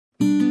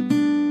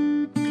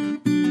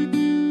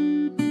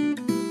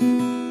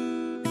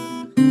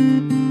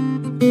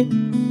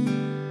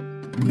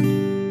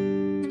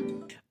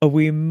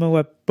we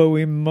moe,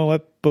 bowie moe,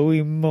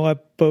 bowie moe,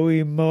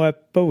 bowie moe,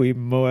 bowie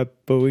moe,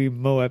 bowie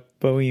moe,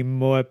 bowie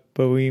moe,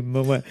 bowie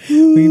moe,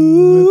 we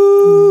moe,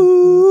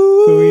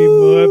 bowie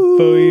moe,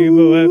 bowie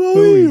moe,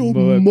 bowie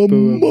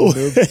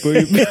moe,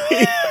 bowie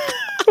moe.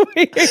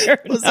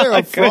 Was there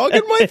a frog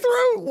in my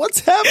throat? What's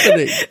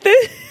happening?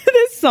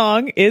 This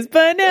song is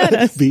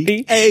Bananas.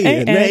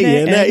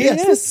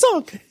 B-A-N-A-N-A-S. This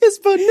song is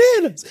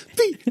Bananas.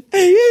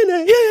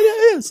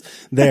 B-A-N-A-N-A-S.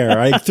 There,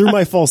 I threw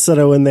my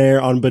falsetto in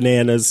there on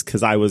Bananas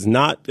because I was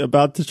not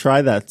about to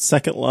try that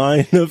second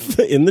line of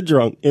In the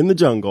Jungle. In the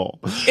Drungle.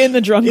 In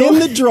the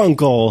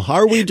Drunkle.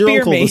 Are we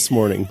drunkle this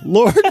morning?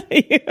 Lord.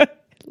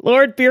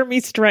 Lord, beer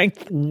me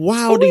strength.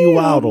 Wowdy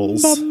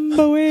wowdles.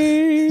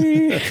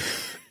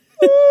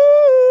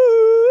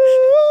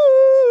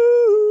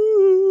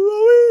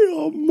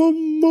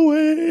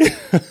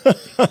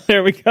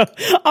 There we go.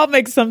 I'll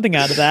make something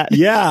out of that.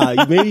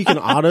 Yeah, maybe you can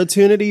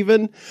auto-tune it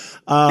even.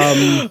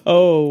 That's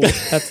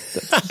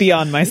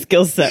beyond my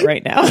skill set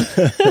right now.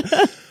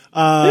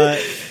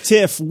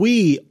 Tiff,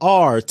 we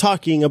are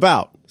talking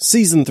about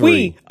season 3.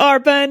 We are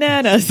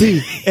Bananas.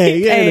 B-A-N-A-N-A-S.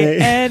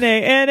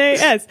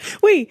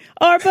 We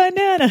are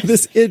Bananas.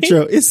 This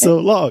intro is so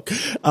long.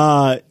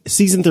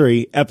 Season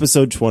 3,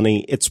 episode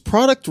 20. It's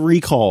Product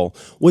Recall,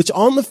 which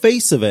on the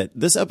face of it,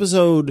 this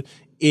episode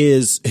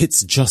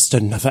it's just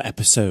another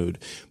episode.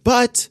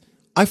 But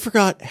I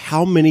forgot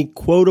how many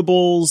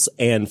quotables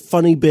and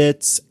funny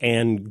bits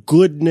and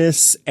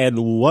goodness and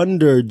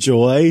wonder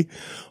joy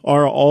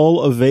are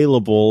all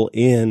available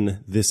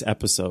in this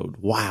episode.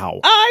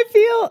 Wow. I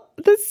feel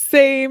the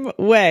same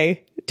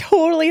way.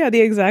 Totally had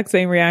the exact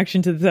same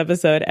reaction to this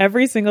episode.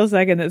 Every single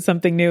second that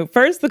something new.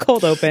 First, the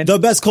cold open. The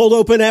best cold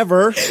open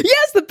ever.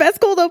 Yes, the best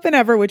cold open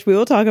ever, which we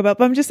will talk about.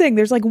 But I'm just saying,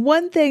 there's like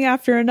one thing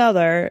after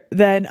another.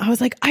 Then I was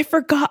like, I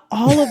forgot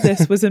all of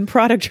this was in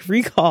Product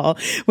Recall,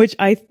 which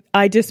I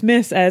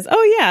dismiss as,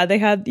 oh yeah, they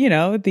had,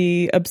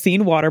 the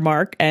obscene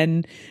watermark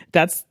and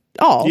that's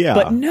all. Yeah.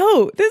 But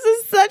no, this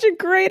is such a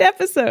great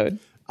episode.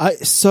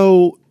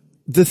 So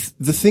the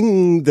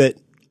thing that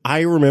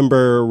I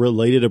remember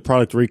related to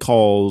Product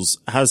Recalls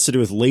has to do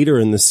with later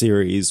in the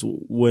series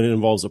when it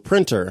involves a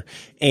printer.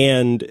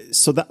 And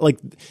so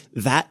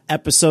that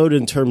episode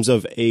in terms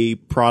of a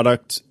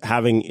product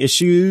having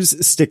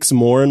issues sticks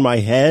more in my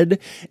head.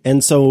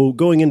 And so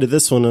going into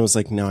this one, I was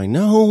like, now I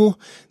know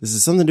this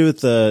is something to do with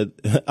the,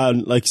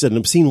 like you said, an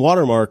obscene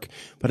watermark,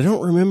 but I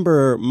don't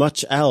remember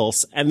much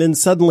else. And then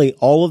suddenly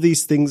all of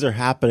these things are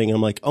happening.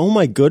 I'm like, oh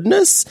my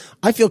goodness,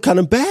 I feel kind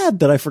of bad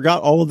that I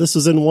forgot all of this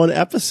was in one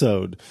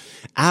episode.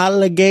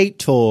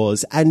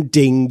 Alligators and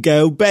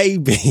dingo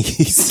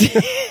babies.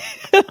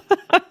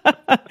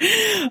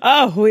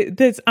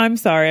 I'm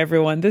sorry,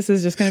 everyone. This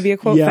is just going to be a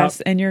quote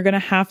fest, and you're going to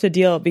have to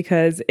deal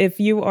because if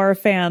you are a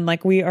fan,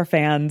 like we are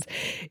fans,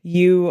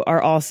 you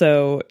are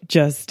also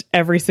just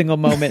every single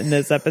moment in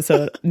this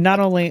episode, not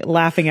only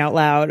laughing out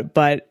loud,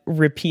 but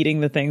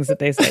repeating the things that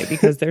they say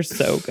because they're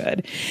so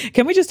good.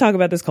 Can we just talk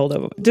about this cold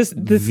open? Just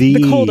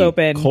the cold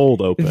open.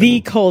 Cold open.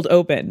 The cold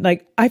open.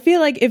 Like, I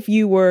feel like if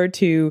you were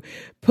to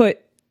put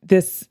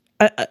this,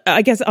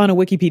 I guess, on a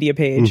Wikipedia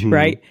page,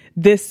 right?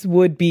 This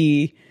would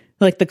be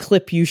like the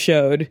clip you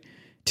showed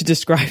to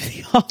describe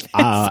the office.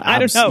 I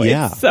don't know.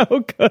 Yeah. It's so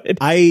good.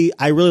 I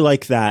really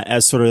like that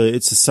as sort of,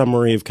 it's a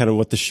summary of kind of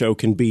what the show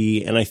can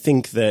be. And I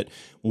think that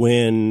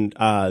when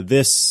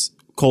this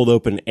cold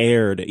open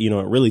aired, it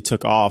really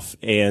took off.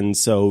 And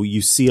so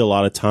you see a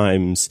lot of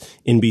times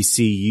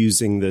NBC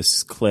using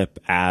this clip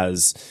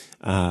as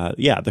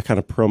the kind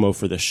of promo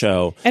for the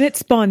show. And it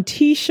spawned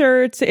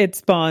t-shirts, it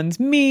spawns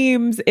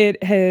memes,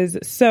 it has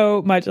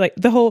so much, like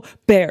the whole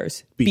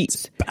Bears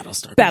beats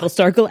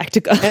Battlestar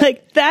Galactica.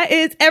 Like, that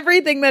is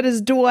everything that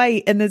is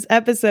Dwight in this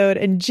episode,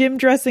 and Jim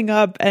dressing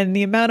up and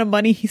the amount of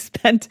money he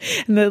spent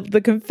and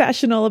the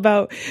confessional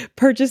about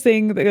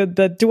purchasing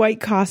the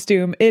Dwight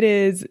costume. It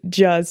is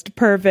just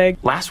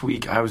perfect. Last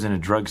week I was in a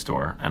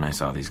drugstore and I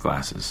saw these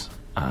glasses,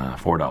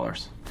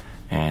 $4.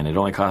 And it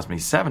only cost me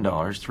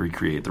 $7 to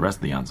recreate the rest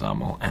of the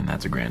ensemble, and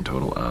that's a grand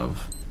total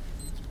of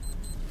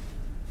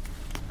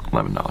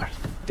 $11.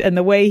 And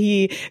the way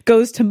he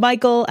goes to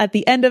Michael at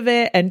the end of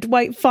it, and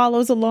Dwight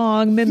follows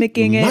along,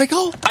 mimicking it.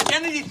 Michael?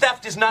 Identity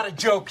theft is not a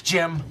joke,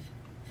 Jim.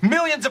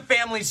 Millions of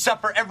families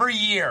suffer every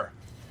year.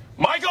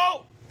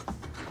 Michael!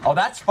 Oh,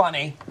 that's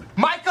funny.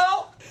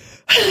 Michael!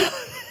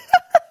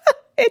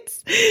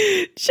 It's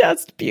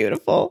just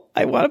beautiful.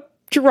 I want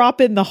to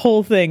drop in the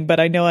whole thing, but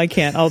I know I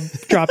can't. I'll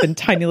drop in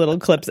tiny little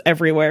clips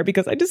everywhere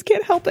because I just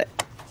can't help it.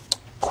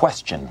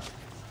 Question.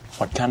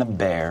 What kind of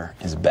bear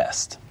is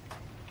best?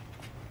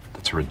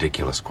 That's a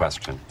ridiculous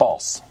question.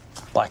 False.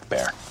 Black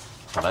bear.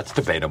 Well, that's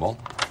debatable.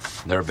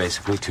 There are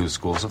basically two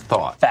schools of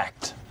thought.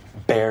 Fact.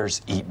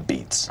 Bears eat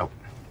beets. Oh.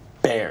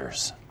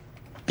 Bears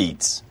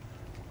beats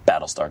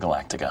Battlestar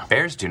Galactica.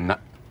 Bears do not...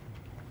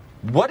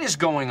 What is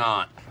going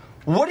on?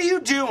 What are you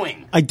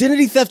doing?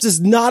 Identity theft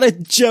is not a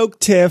joke,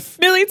 Tiff.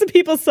 Millions of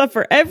people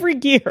suffer every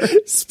year.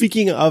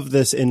 Speaking of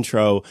this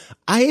intro,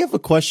 I have a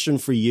question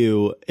for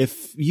you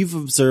if you've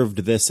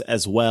observed this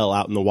as well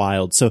out in the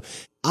wild. So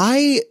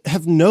I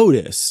have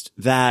noticed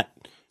that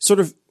sort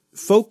of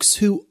folks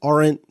who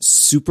aren't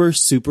super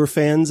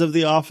fans of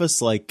The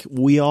Office like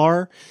we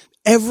are,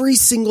 every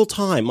single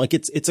time, like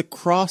it's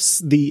across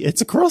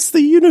the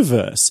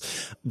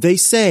universe, they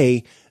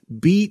say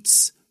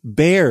beats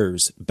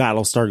Bears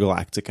Battlestar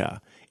Galactica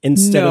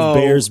instead of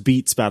Bears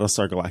beats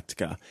Battlestar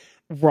Galactica.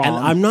 Wrong. And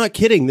I'm not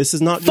kidding. This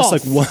is not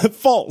just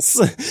false.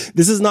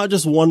 This is not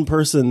just one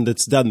person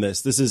that's done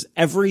this. This is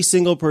every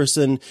single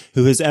person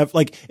who has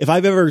like, if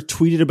I've ever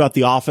tweeted about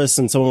The Office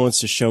and someone wants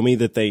to show me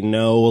that they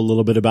know a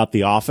little bit about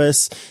The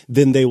Office,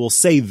 then they will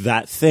say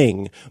that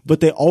thing, but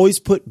they always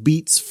put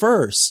beats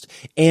first.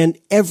 And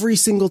every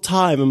single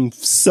time I'm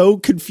so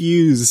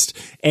confused,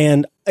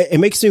 and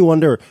it makes me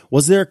wonder,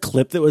 was there a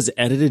clip that was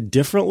edited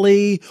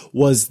differently?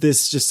 Was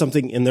this just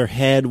something in their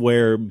head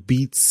where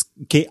beats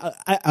came?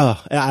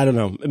 I don't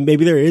know.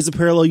 Maybe there is a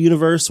parallel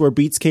universe where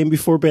beats came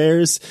before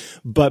bears,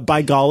 but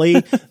by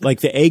golly, like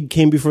the egg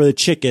came before the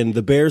chicken,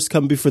 the bears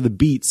come before the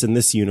beats in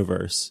this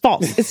universe.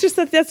 False. It's just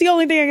that's the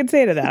only thing I can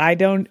say to that. I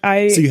don't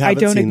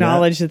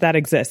acknowledge that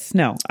exists.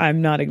 No,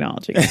 I'm not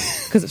acknowledging it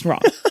because it's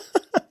wrong.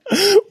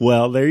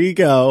 Well, there you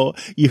go.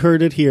 You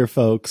heard it here,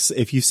 folks.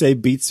 If you say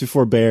beats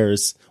before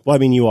bears, well, I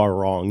mean, you are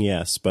wrong,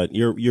 yes, but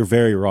you're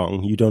very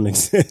wrong. You don't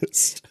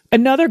exist.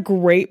 Another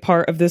great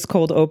part of this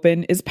cold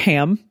open is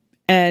Pam,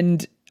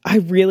 and I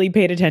really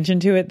paid attention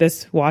to it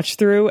this watch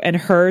through, and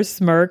her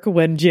smirk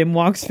when Jim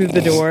walks through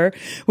the door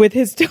with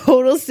his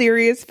total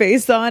serious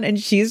face on, and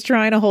she's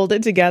trying to hold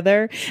it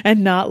together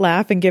and not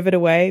laugh and give it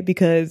away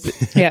because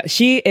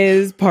she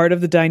is part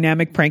of the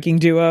dynamic pranking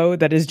duo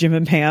that is Jim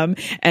and Pam,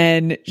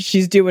 and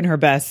she's doing her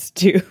best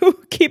to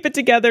keep it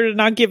together to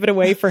not give it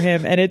away for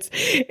him. And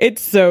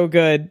it's so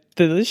good.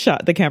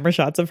 The camera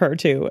shots of her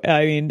too.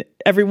 I mean,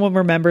 everyone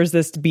remembers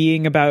this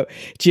being about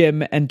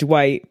Jim and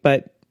Dwight,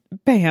 but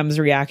Pam's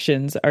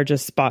reactions are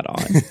just spot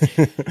on.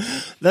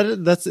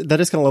 That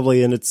is kind of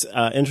lovely, and it's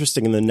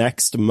interesting. In the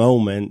next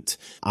moment,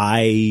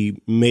 I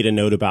made a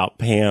note about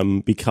Pam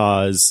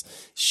because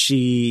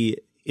she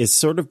is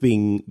sort of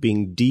being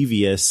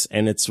devious,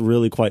 and it's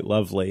really quite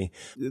lovely.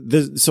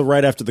 So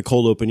right after the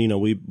cold open,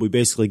 we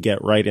basically get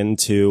right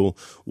into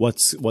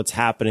what's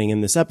happening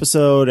in this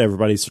episode.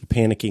 Everybody's sort of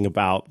panicking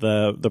about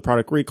the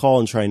product recall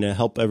and trying to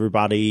help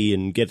everybody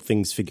and get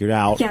things figured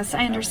out. Yes,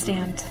 I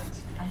understand.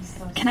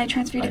 Can I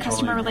transfer you to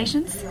customer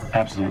relations?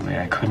 Absolutely.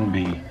 I couldn't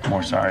be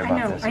more sorry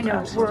about this. I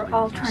know. We're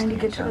all trying to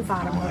get to the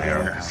bottom of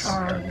this.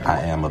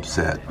 I am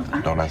upset.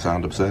 Don't I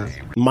sound upset?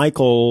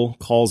 Michael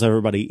calls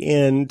everybody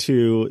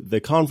into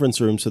the conference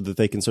room so that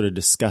they can sort of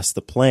discuss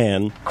the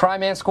plan.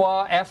 Crime Man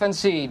Squad,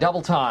 FNC,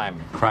 double time.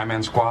 Crime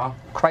Man Squad?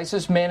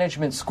 Crisis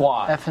Management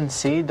Squad.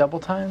 FNC, double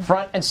time?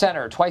 Front and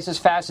center, twice as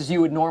fast as you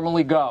would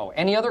normally go.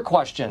 Any other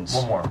questions?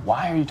 One more.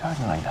 Why are you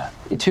talking like that?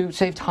 To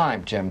save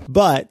time, Jim.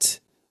 But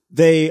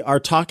they are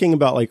talking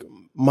about, like,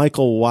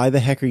 Michael, why the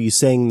heck are you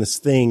saying this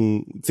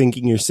thing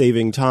thinking you're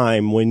saving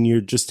time when you're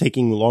just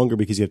taking longer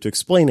because you have to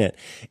explain it?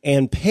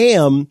 And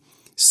Pam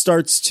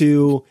starts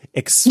to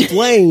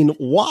explain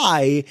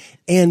why,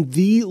 and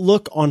the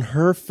look on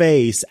her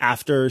face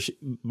after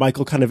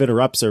Michael kind of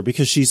interrupts her,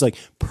 because she's like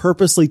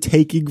purposely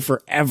taking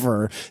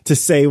forever to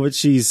say what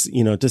she's,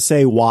 to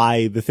say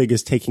why the thing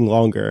is taking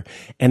longer.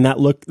 And that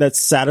look, that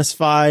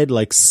satisfied,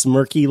 like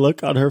smirky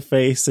look on her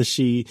face as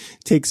she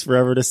takes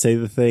forever to say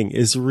the thing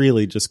is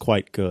really just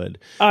quite good.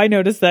 I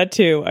noticed that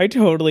too. I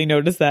totally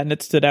noticed that, and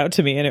it stood out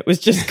to me, and it was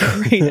just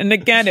great. And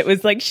again, it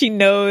was like she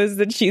knows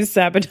that she's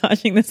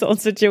sabotaging this whole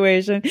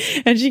situation,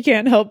 and she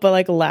can't help but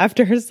like laugh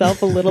to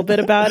herself a little bit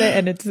about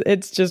it. And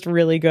it's just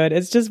really good.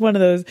 It's just one of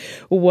those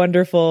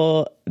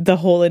wonderful, the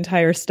whole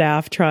entire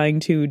staff trying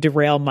to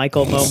derail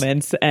Michael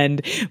moments.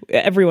 And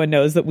everyone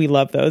knows that we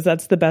love those.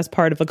 That's the best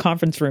part of a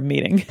conference room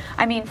meeting.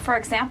 I mean, for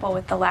example,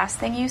 with the last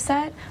thing you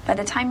said, by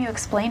the time you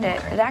explained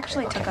it, it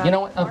actually took a... You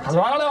know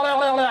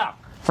what?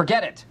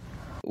 Forget it.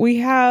 We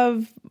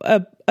have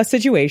a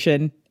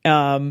situation,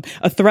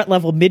 a threat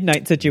level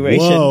midnight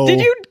situation. Whoa. Did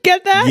you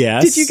get that?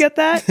 Yes. Did you get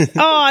that?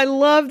 Oh, I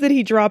love that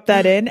he dropped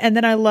that in. And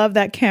then I love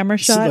that camera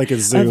shot. Like a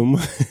zoom.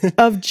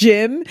 of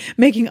Jim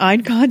making eye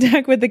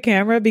contact with the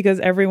camera, because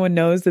everyone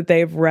knows that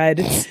they've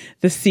read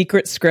the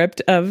secret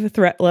script of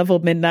Threat Level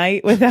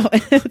Midnight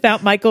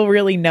without Michael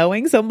really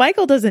knowing. So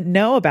Michael doesn't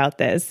know about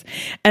this,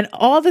 and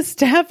all the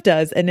staff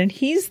does. And then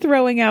he's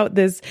throwing out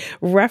this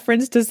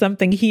reference to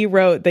something he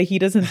wrote that he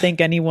doesn't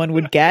think anyone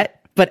would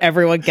get, but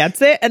everyone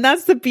gets it. And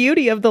that's the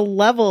beauty of the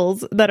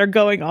levels that are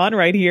going on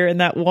right here in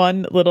that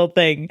one little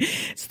thing.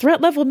 It's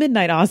Threat Level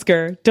Midnight,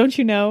 Oscar. Don't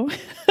you know?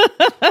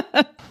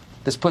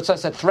 This puts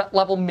us at Threat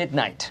Level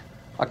Midnight.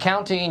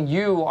 Accounting,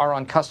 you are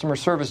on customer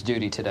service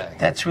duty today.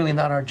 That's really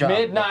not our job.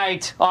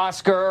 Midnight,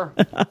 Oscar.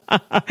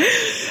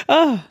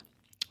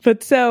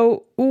 But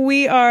so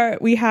we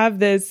have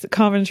this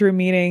conference room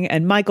meeting,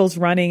 and Michael's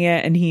running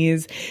it, and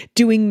he's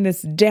doing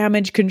this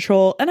damage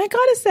control. And I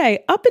gotta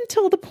say, up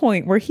until the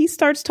point where he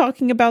starts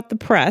talking about the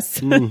press,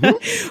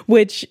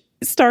 which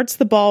starts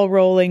the ball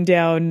rolling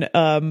down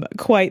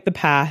quite the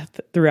path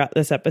throughout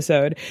this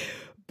episode.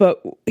 but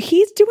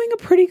he's doing a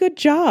pretty good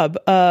job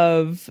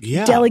of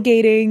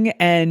delegating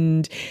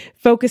and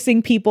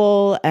focusing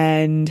people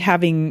and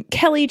having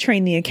Kelly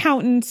train the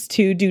accountants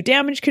to do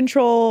damage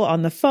control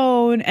on the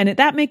phone. And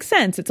that makes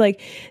sense. It's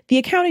like the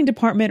accounting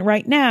department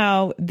right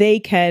now, they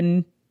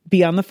can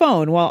be on the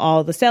phone while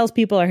all the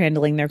salespeople are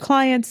handling their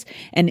clients.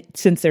 And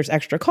since there's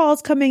extra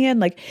calls coming in,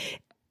 like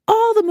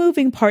all the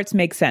moving parts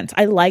make sense.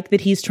 I like that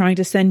he's trying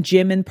to send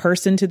Jim in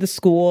person to the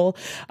school.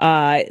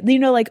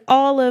 Like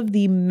all of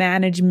the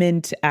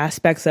management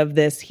aspects of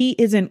this, he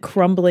isn't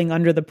crumbling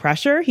under the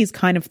pressure. He's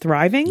kind of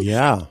thriving.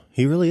 Yeah,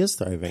 he really is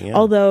thriving. Yeah.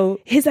 Although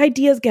his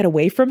ideas get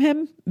away from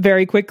him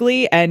very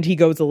quickly and he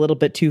goes a little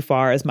bit too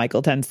far, as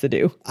Michael tends to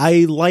do.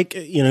 I like,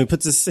 he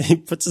puts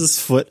his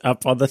foot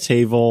up on the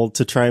table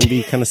to try and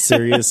be kind of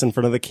serious in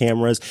front of the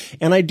cameras.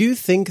 And I do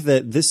think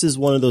that this is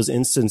one of those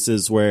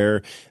instances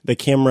where the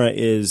camera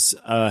is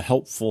a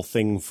helpful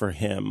thing for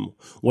him,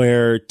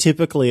 where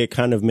typically it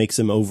kind of makes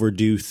him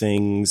overdo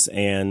things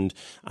and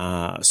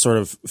sort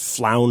of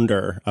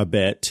flounder a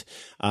bit.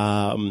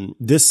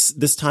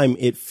 This time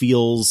it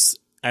feels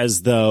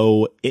as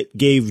though it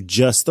gave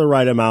just the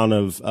right amount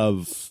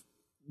of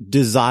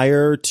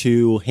desire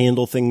to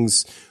handle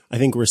things, I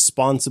think,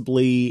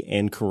 responsibly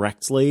and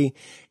correctly.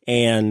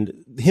 And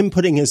him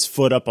putting his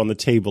foot up on the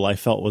table, I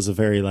felt was a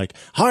very like,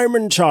 I'm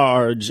in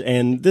charge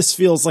and this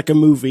feels like a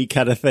movie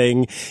kind of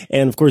thing.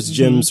 And of course,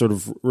 Jim sort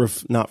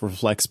of not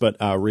reflects, but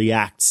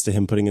reacts to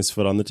him putting his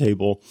foot on the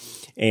table.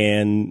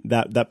 And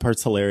that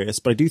part's hilarious.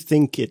 But I do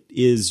think it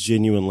is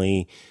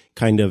genuinely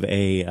kind of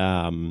a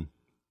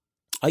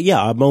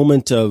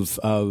moment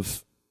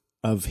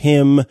of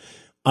him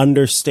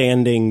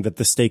understanding that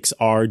the stakes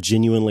are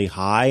genuinely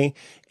high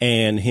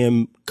and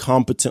him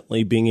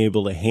competently being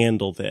able to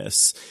handle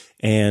this.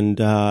 And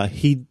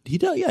he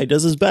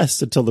does his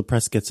best until the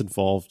press gets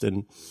involved.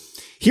 And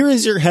here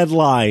is your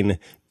headline.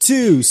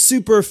 2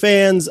 super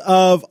fans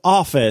of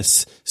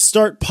Office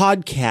start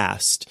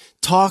podcast.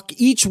 Talk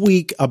each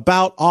week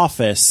about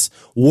Office.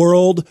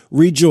 World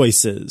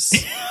rejoices.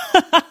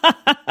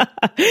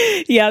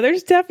 Yeah,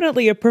 there's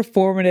definitely a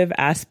performative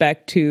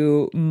aspect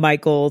to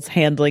Michael's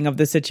handling of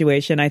the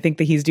situation. I think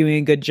that he's doing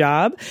a good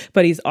job,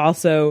 but he's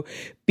also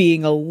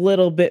being a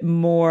little bit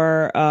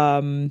more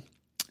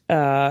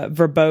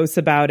verbose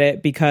about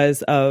it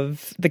because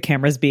of the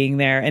cameras being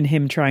there and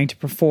him trying to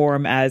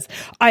perform as,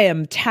 I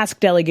am task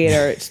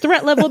delegator. It's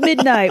threat level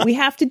midnight. We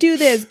have to do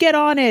this. Get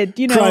on it.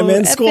 Crime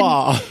and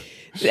squaw.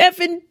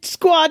 Effing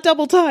squad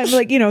double time.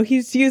 Like,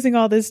 he's using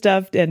all this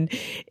stuff and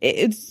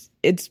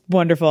it's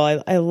wonderful.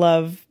 I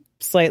love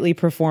slightly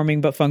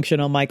performing but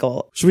functional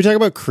Michael. Should we talk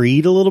about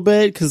Creed a little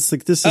bit? Because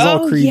this is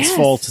all Creed's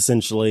fault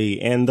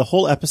essentially, and the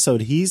whole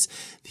episode he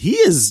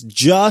is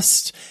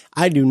just.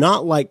 I do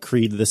not like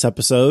Creed this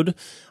episode.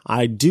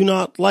 I do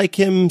not like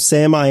him.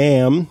 Sam, I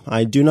am.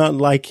 I do not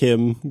like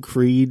him.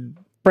 Creed.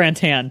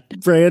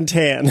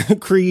 Brantan.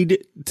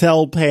 Creed.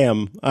 Tell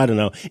Pam. I don't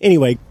know.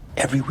 Anyway.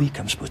 Every week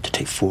I'm supposed to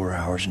take 4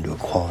 hours and do a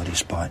quality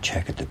spot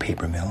check at the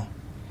paper mill.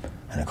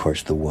 And of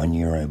course, the 1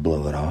 year I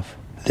blow it off,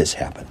 this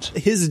happens.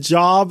 His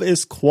job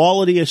is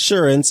quality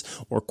assurance,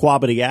 or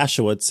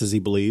Quabity-Ashowitz, as he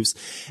believes,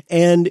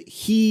 and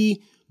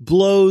he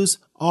blows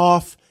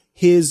off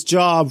his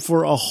job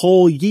for a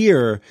whole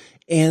year.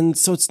 And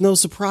so it's no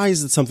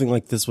surprise that something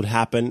like this would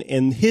happen.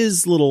 And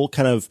his little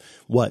kind of,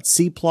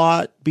 C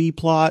plot, B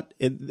plot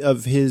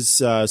of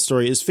his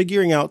story is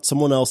figuring out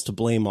someone else to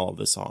blame all of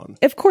this on.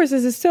 Of course,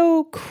 this is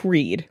so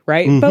Creed,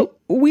 right? Mm-hmm. But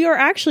we are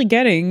actually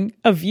getting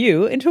a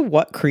view into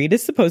what Creed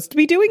is supposed to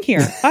be doing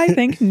here. I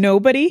think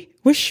nobody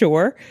was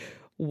sure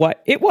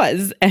what it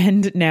was.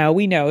 And now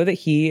we know that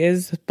he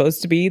is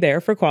supposed to be there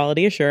for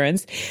quality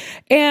assurance.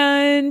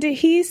 And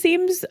he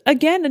seems,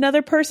 again,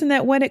 another person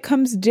that when it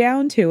comes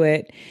down to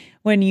it,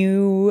 when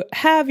you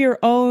have your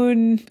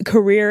own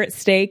career at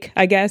stake,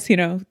 I guess,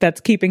 that's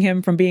keeping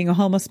him from being a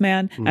homeless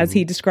man, as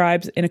he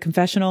describes in a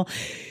confessional.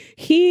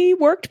 He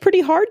worked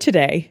pretty hard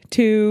today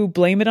to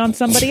blame it on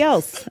somebody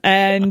else.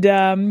 And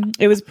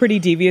it was pretty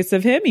devious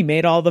of him. He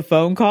made all the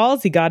phone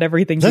calls. He got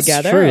everything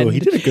together. That's true.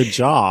 He did a good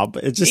job.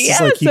 It's just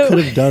he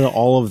could have done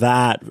all of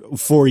that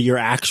for your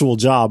actual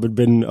job and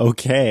been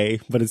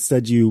okay. But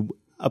instead you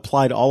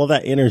applied all of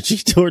that energy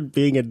toward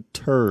being a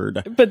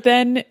turd. But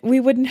then we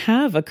wouldn't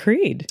have a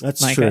Creed.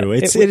 That's Micah. True.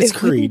 It's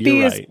Creed.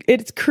 You're right.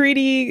 It's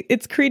Creedy.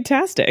 It's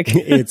Creed-tastic.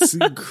 It's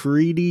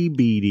Creedy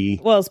beady.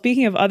 Well,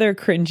 speaking of other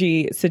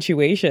cringy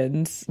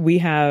situations, we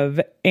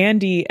have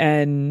Andy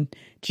and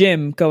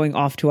Jim going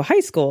off to a high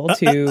school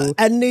to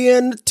Andy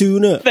and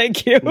Tuna.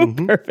 Thank you.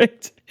 Mm-hmm.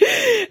 Perfect.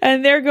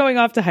 And they're going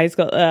off to high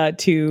school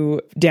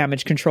to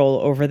damage control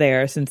over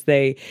there since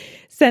they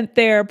sent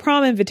their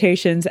prom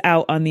invitations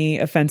out on the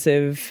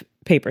offensive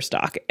paper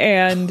stock.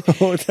 And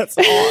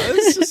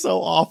it's just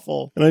so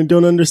awful. And I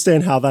don't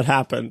understand how that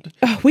happened.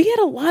 We get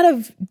a lot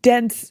of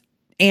dense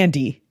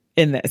Andy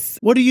in this.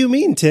 What do you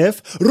mean,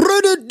 Tiff? Give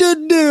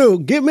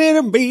me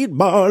the beat,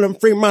 ball, and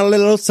free my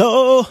little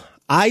soul.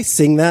 I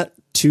sing that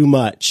too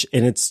much,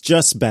 and it's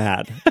just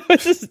bad. I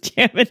was just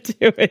jamming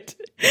to it.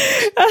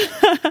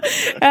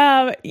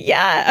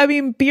 Yeah, I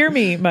mean, beer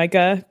me,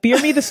 Micah.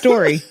 Beer me the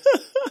story.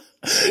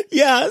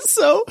 Yeah,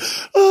 so,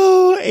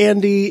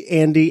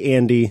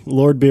 Andy,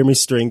 Lord Bear Me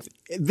Strength.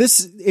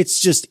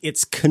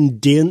 It's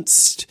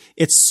condensed.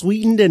 It's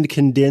sweetened and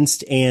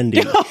condensed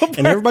Andy. Oh,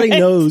 and everybody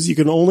knows you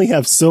can only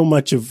have so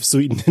much of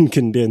sweetened and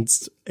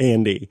condensed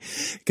Andy.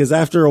 Because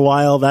after a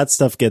while, that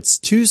stuff gets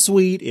too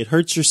sweet. It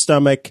hurts your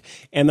stomach.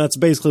 And that's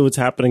basically what's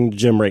happening to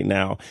Jim right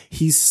now.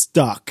 He's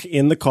stuck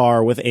in the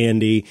car with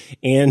Andy.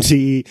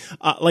 Andy,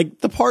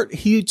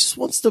 he just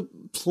wants to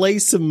play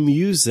some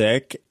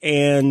music,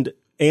 and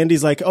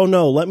Andy's like, oh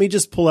no, let me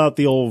just pull out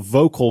the old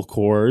vocal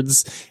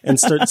cords and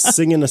start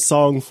singing a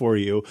song for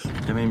you. Do you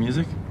have any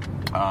music?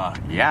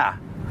 Yeah.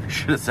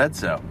 Should have said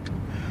so.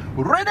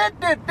 Give me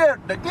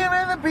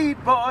the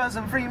beat, boys,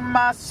 and free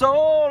my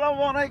soul. I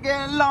want to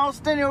get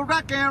lost in your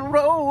rock and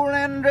roll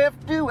and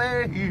drift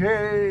away.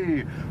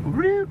 Hey. Give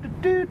me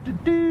the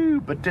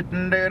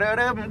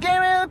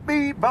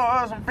beat,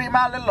 boys, and free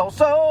my little old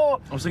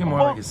soul. I was thinking more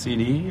like a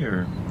CD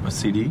or a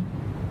CD.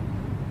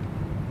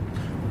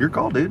 Your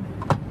call, dude.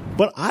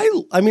 But I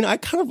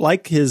kind of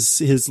like his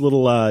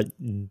little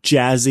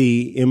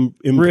jazzy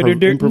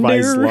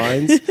improvised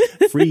lines.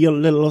 Free your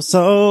little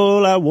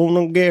soul, I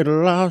wanna get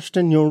lost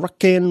in your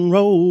rock and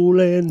roll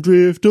and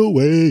drift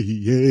away.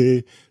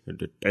 Yeah.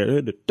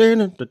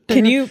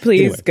 Can you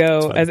please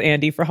go as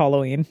Andy for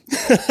Halloween?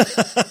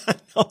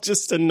 I'll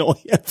just annoy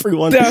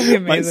everyone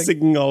by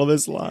singing all of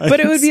his lines. But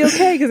it would be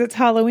okay because it's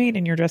Halloween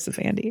and you're dressed as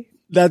Andy.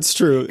 That's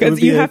true.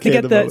 Because you have to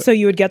get so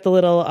you would get the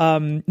little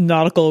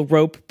nautical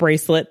rope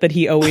bracelet that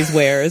he always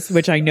wears,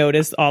 which I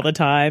notice all the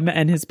time,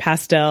 and his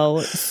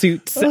pastel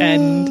suits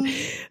and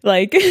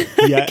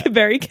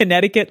very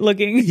Connecticut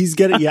looking. He's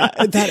getting, I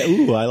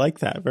like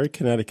that. Very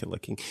Connecticut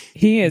looking.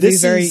 He is.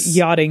 He's very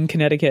yachting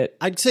Connecticut.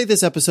 I'd say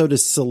this episode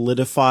is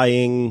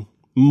solidifying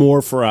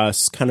more for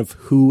us kind of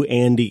who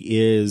Andy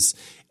is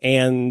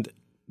and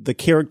the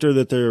character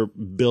that they're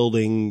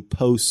building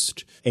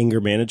post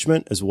anger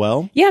management as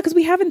well. Yeah, because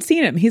we haven't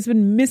seen him. He's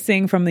been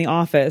missing from the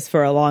office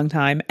for a long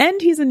time, and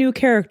he's a new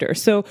character.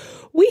 So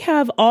we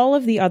have all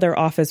of the other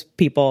office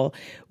people.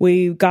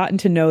 We've gotten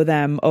to know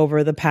them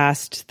over the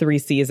past 3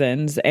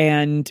 seasons,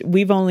 and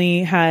we've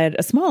only had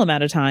a small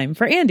amount of time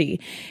for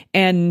Andy.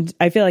 And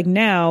I feel like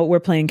now we're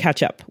playing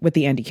catch up with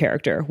the Andy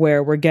character,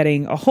 where we're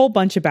getting a whole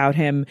bunch about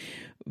him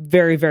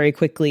very, very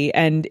quickly.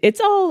 And it's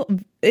all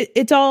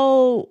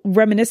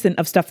reminiscent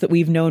of stuff that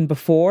we've known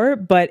before,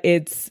 but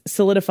it's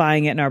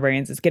solidifying it in our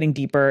brains. It's getting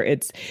deeper.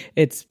 It's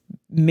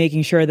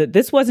making sure that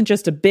this wasn't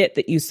just a bit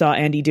that you saw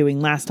Andy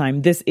doing last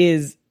time. This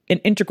is an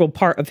integral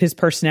part of his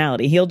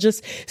personality. He'll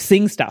just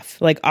sing stuff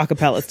like a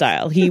cappella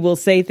style. He will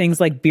say things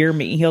like beer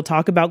me. He'll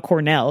talk about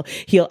Cornell.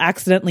 He'll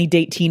accidentally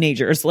date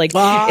teenagers. Like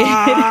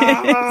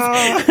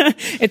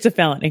it's a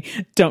felony.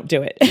 Don't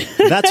do it.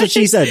 That's what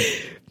she said.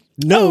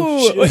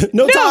 No time.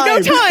 No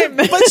time.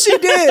 But she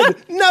did.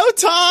 No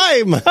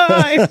time.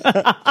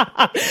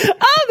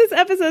 Oh, this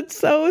episode's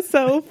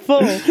so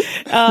full.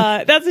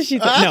 That's what she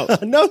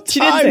said. No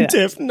time,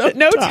 Tiff.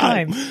 No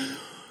time.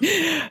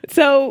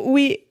 So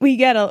we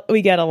get a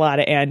lot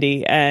of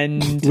Andy,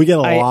 and we get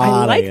a lot.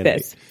 I like of Andy.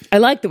 this. I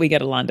like that we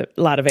get a lot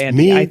of Andy.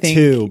 Me I think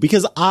too,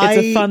 because it's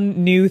a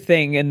fun new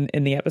thing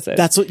in the episode.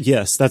 That's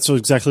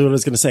exactly what I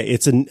was going to say.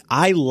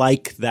 I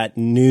like that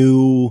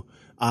new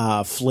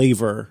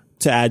flavor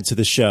to add to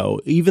the show.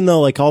 Even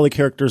though like all the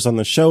characters on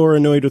the show are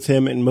annoyed with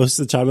him, and most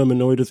of the time I'm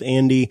annoyed with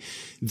Andy,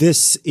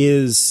 this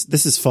is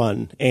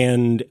fun,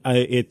 and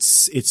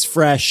it's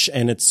fresh,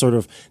 and it's sort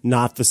of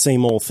not the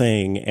same old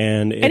thing,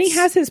 and he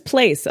has his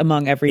place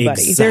among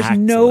everybody. Exactly. There's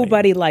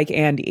nobody like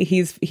Andy.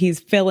 He's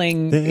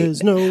filling.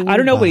 There's no. I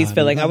don't know what he's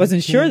filling. I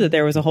wasn't sure that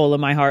there was a hole in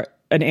my heart,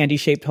 an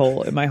Andy-shaped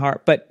hole in my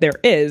heart, but there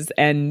is,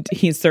 and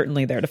he's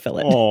certainly there to fill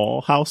it.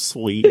 Oh, how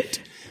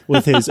sweet.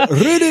 With his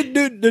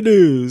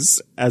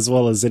news, as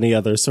well as any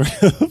other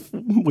sort of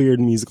weird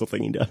musical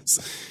thing he does.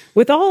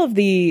 With all of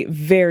the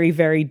very,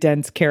 very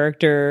dense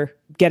character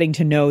getting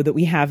to know that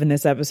we have in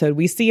this episode,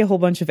 we see a whole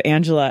bunch of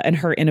Angela and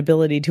her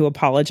inability to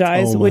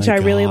apologize, which I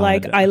really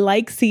like. I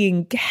like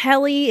seeing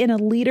Kelly in a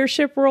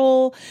leadership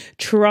role,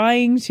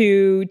 trying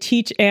to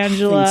teach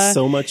Angela. It's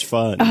so much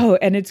fun. Oh,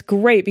 and it's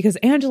great because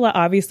Angela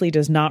obviously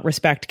does not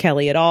respect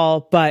Kelly at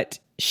all, but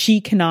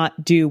she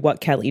cannot do what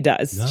Kelly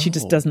does. No. She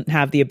just doesn't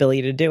have the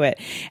ability to do it.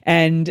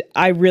 And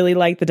I really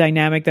like the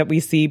dynamic that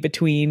we see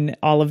between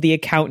all of the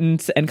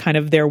accountants and kind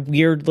of their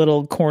weird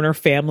little corner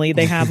family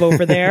they have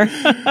over there.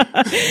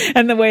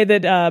 And the way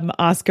that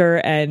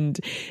Oscar and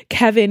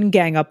Kevin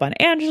gang up on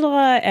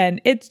Angela. And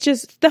it's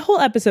just, the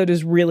whole episode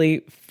is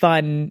really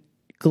fun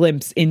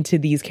glimpse into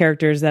these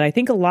characters that I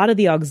think a lot of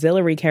the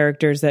auxiliary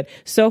characters that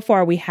so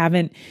far we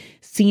haven't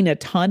seen a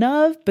ton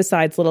of,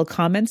 besides little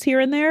comments here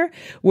and there,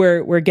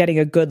 we're getting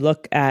a good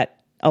look at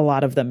a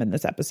lot of them in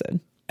this episode.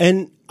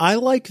 And I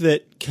like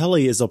that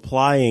Kelly is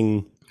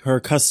applying her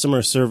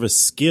customer service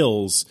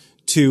skills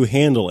to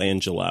handle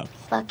Angela.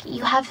 Look,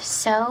 you have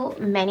so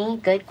many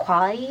good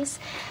qualities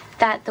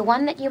that the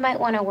one that you might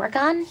want to work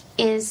on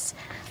is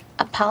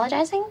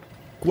apologizing.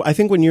 I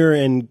think when you're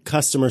in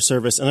customer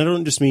service, and I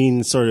don't just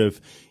mean sort of,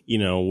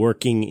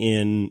 working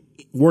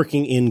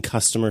in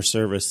customer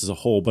service as a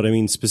whole, but I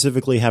mean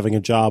specifically having a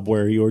job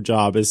where your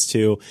job is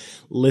to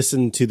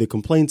listen to the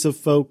complaints of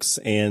folks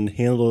and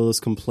handle those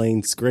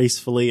complaints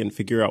gracefully and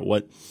figure out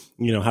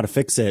how to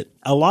fix it.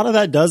 A lot of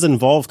that does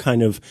involve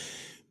kind of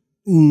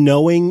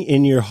knowing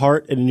in your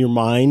heart and in your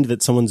mind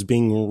that someone's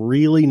being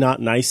really not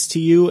nice to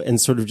you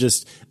and sort of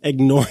just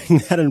ignoring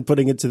that and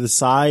putting it to the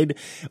side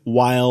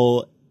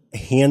while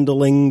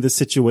handling the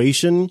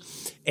situation.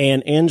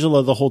 And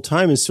Angela the whole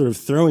time is sort of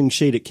throwing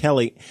shade at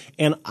Kelly.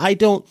 And I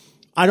don't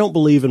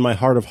believe in my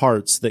heart of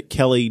hearts that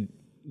Kelly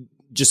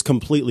just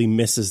completely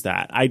misses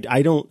that. I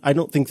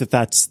don't think that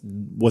that's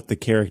what the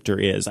character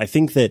is. I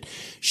think that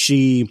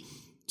she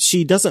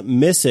doesn't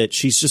miss it.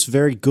 She's just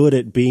very good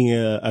at being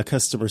a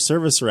customer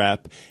service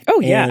rep.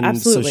 Oh yeah, and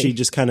absolutely. So she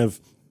just kind of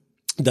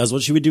does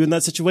what she would do in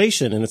that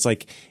situation. And it's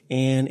like,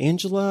 and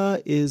Angela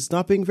is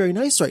not being very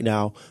nice right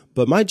now,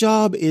 but my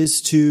job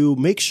is to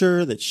make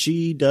sure that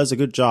she does a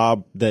good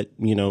job that,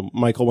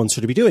 Michael wants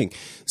her to be doing.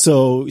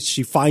 So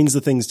she finds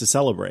the things to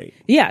celebrate.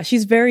 Yeah,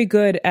 she's very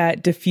good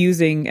at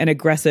diffusing an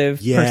aggressive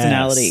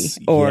personality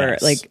or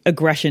like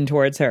aggression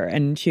towards her.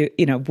 And she,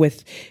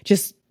 with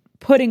just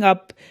putting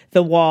up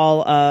the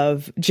wall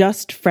of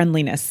just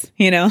friendliness,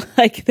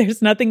 like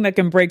there's nothing that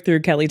can break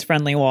through Kelly's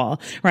friendly wall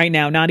right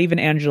now, not even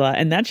Angela.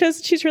 And that's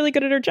just, she's really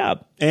good at her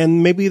job.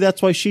 And maybe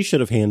that's why she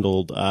should have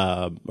handled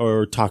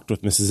or talked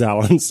with Mrs.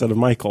 Allen instead of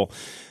Michael.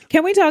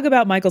 Can we talk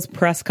about Michael's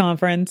press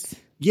conference?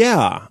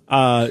 Yeah.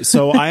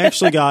 So I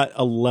actually got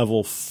a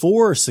level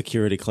 4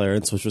 security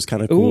clearance, which was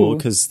kind of cool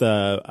because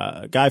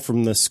the guy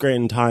from the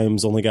Scranton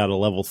Times only got a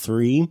level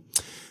 3.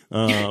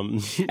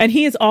 And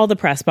he is all the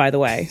press, by the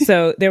way.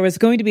 So there was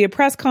going to be a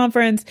press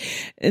conference.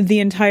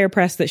 The entire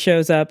press that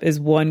shows up is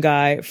one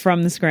guy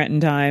from the Scranton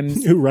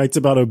Times who writes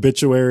about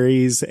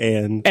obituaries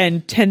and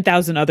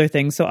 10,000 other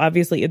things. So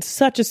obviously it's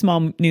such a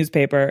small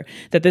newspaper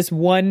that this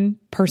one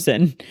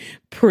person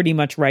pretty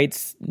much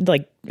writes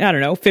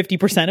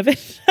 50% of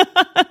it.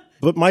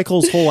 But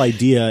Michael's whole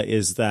idea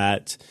is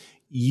that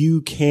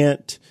you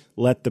can't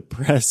let the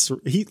press,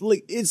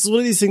 it's one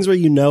of these things where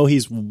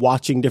he's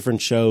watching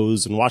different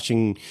shows and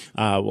watching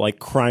like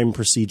crime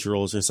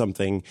procedurals or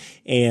something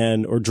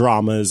or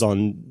dramas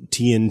on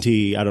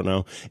TNT, I don't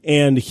know.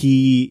 And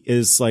he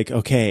is like,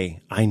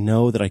 okay, I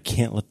know that I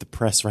can't let the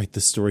press write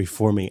the story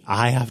for me.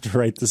 I have to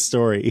write the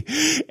story,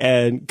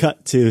 and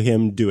cut to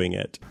him doing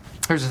it.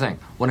 Here's the thing.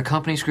 When a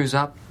company screws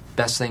up,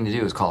 best thing to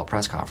do is call a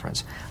press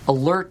conference.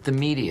 Alert the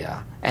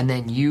media, and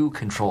then you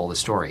control the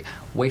story.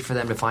 Wait for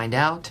them to find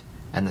out,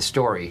 and the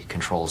story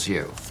controls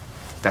you.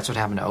 That's what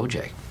happened to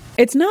OJ.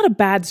 It's not a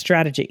bad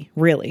strategy,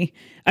 really.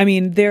 I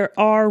mean, there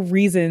are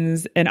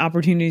reasons and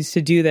opportunities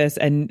to do this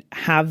and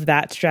have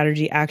that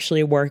strategy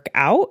actually work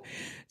out.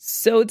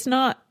 So it's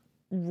not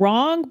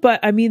wrong, but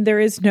I mean, there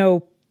is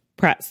no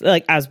press,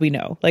 as we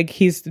know,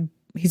 he's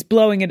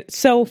blowing it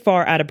so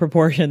far out of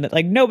proportion that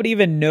nobody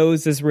even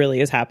knows this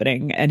really is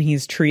happening. And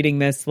he's treating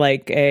this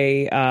like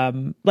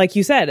like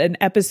you said, an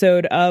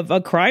episode of a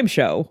crime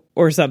show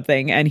or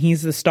something. And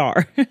he's the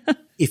star.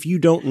 If you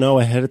don't know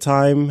ahead of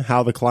time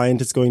how the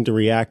client is going to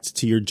react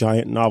to your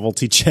giant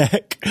novelty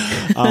check,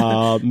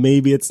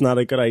 maybe it's not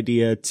a good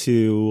idea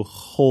to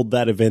hold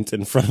that event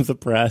in front of the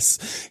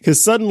press,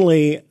 because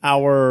suddenly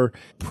our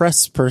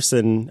press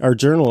person, our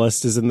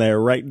journalist, is in there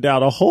writing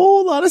down a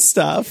whole lot of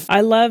stuff.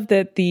 I love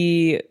that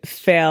the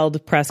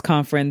failed press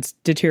conference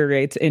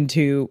deteriorates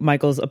into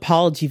Michael's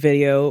apology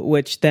video,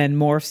 which then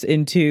morphs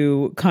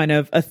into kind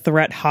of a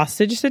threat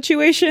hostage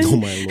situation. Oh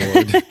my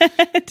Lord.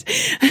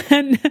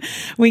 And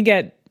we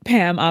get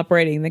Pam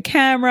operating the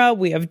camera.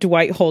 We have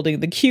Dwight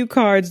holding the cue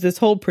cards. This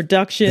whole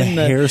production,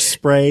 the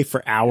hairspray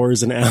for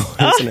hours and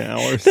hours and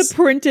hours. The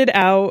printed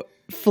out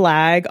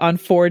flag on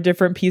 4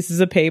 different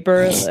pieces of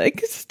paper,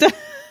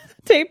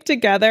 taped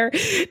together,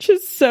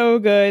 just so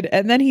good.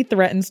 And then he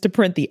threatens to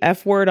print the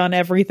F word on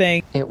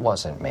everything. It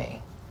wasn't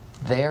me.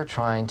 They're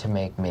trying to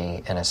make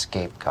me an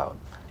scapegoat.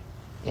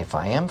 If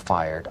I am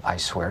fired, I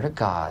swear to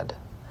God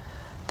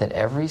that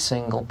every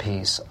single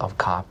piece of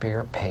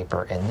copier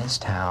paper in this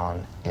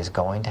town is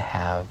going to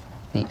have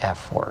the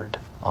F word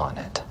on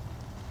it.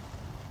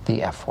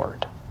 The F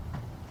word.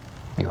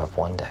 You have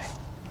 1 day.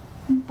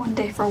 1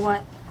 day for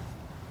what?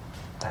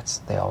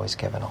 They always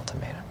give an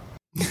ultimatum.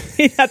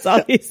 That's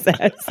all he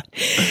says.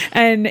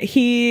 And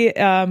he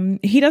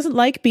doesn't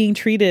like being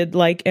treated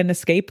like an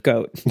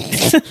scapegoat.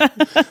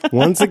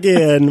 Once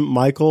again,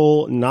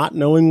 Michael not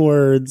knowing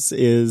words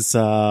is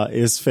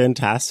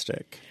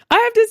fantastic. I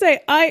have to say,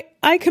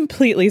 I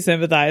completely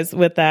sympathize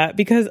with that,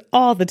 because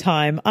all the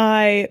time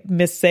I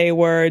missay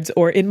words,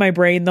 or in my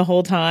brain the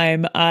whole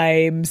time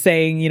I'm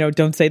saying,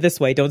 don't say this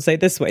way, don't say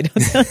this way.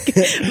 Don't say,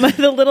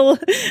 the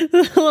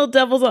little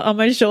devils on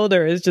my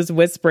shoulder is just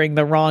whispering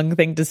the wrong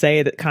thing to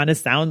say that kind of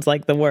sounds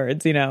like the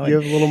words, You have a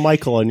little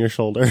Michael on your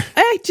shoulder.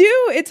 I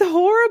do. It's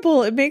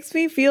horrible. It makes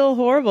me feel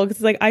horrible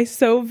because like I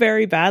so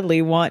very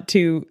badly want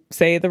to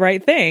say the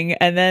right thing.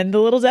 And then the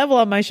little devil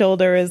on my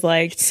shoulder is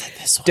like,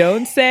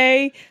 don't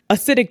say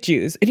Hasidic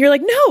Jews. And you're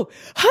like, no,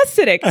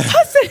 Hasidic.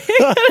 Hasidic.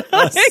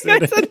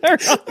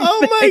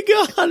 Oh my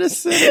God,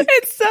 Hasidic.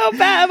 It's so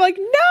bad. I'm like,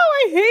 no,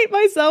 I hate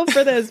myself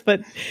for this,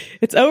 but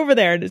it's over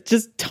there and it's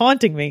just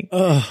taunting me.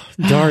 Oh,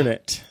 darn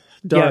it.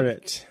 Darn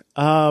it.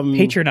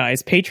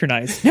 Patronize.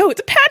 No,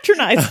 it's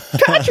patronize.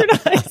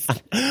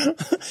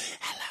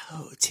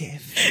 Hello,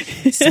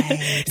 Tiff.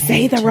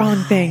 Say the wrong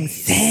thing.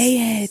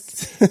 Say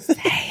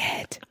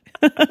it.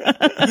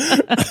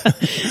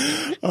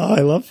 Oh,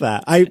 I love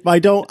that. I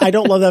don't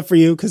love that for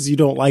you because you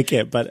don't like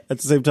it, but at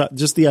the same time,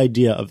 just the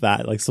idea of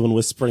that, like someone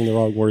whispering the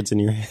wrong words in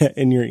your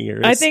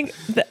ears. I think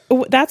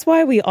that's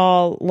why we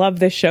all love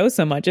this show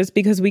so much, is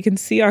because we can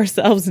see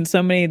ourselves in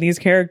so many of these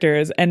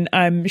characters, and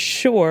I'm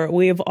sure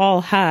we've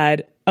all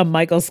had a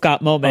Michael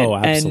Scott moment. Oh,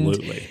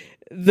 absolutely.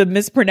 And the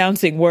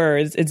mispronouncing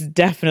words is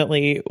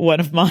definitely one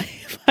of my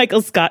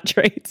Michael Scott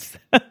traits.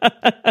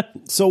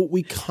 So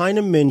we kind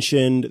of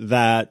mentioned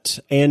that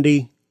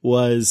Andy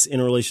was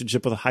in a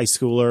relationship with a high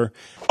schooler.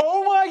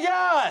 Oh my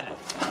God!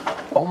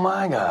 Oh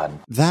my God.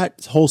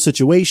 That whole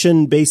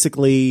situation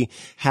basically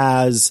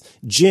has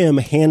Jim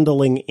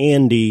handling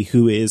Andy,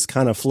 who is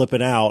kind of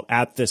flipping out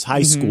at this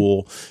high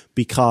school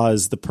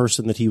because the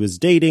person that he was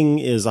dating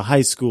is a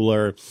high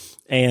schooler.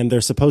 And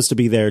they're supposed to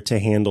be there to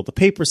handle the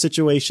paper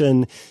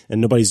situation, and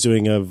nobody's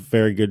doing a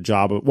very good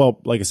job of, well,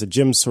 like I said,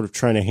 Jim's sort of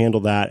trying to handle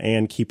that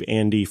and keep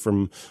Andy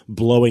from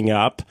blowing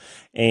up.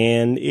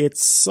 And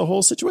it's a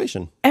whole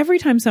situation. Every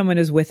time someone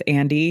is with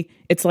Andy,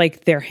 it's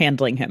like they're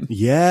handling him.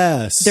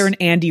 Yes. They're an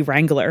Andy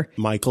wrangler.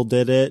 Michael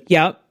did it.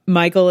 Yep.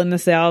 Michael in the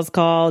sales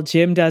call.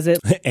 Jim does it.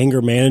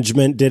 Anger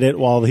management did it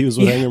while he was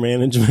with anger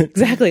management.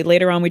 Exactly.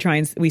 Later on,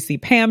 we see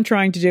Pam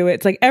trying to do it.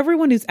 It's like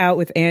everyone who's out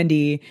with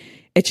Andy,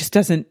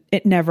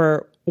 it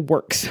never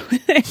works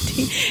with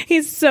Andy.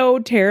 He's so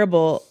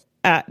terrible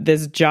at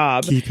this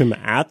job. Keep him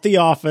at the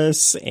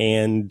office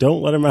and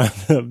don't let him out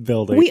of the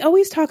building. We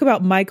always talk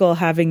about Michael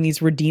having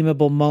these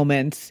redeemable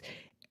moments,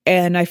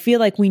 and I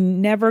feel like we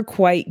never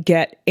quite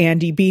get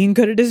Andy being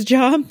good at his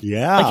job.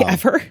 Yeah. Like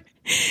ever.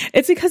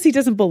 It's because he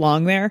doesn't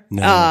belong there.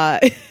 No.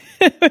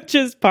 Which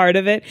is part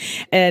of it.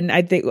 And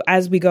I think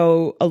as we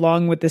go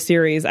along with the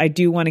series, I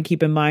do want to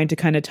keep in mind to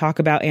kind of talk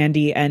about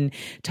Andy and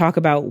talk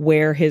about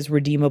where his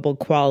redeemable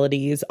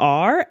qualities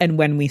are and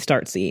when we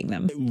start seeing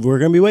them. We're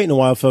going to be waiting a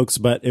while, folks,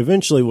 but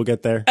eventually we'll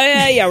get there.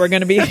 Yeah, we're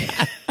going to be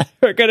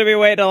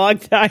waiting a long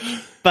time.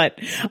 But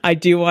I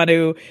do want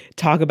to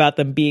talk about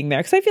them being there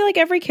because I feel like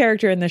every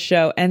character in the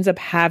show ends up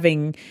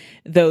having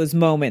those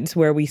moments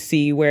where we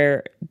see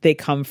where they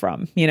come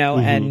from,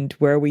 and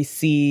where we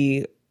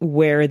see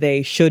where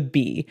they should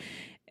be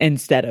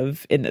instead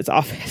of in this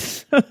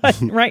office.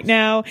 Right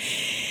now,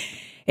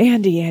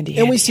 Andy.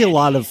 And we see a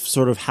lot of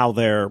sort of how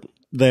their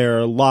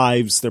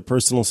lives, their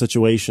personal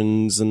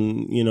situations,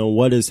 and,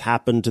 what has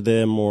happened to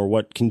them or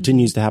what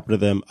continues to happen to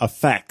them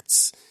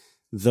affects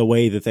the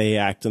way that they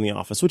act in the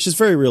office, which is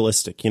very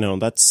realistic.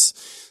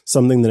 That's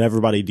something that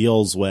everybody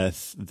deals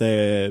with.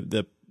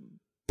 The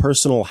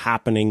personal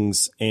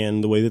happenings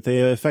and the way that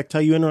they affect how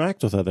you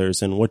interact with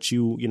others and what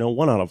you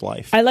want out of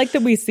life. I like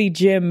that we see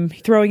Jim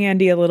throwing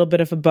Andy a little bit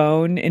of a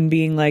bone and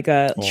being like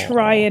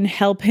try and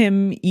help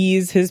him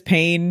ease his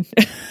pain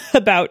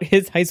about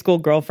his high school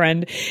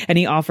girlfriend, and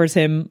he offers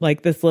him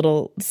like this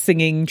little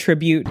singing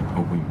tribute. You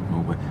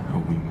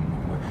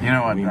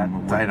know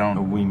what? I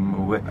don't.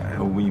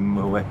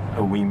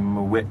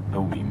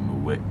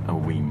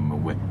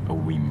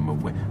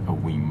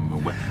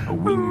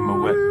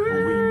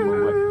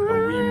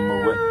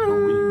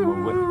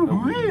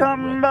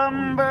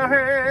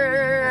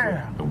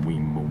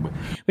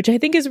 Which I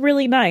think is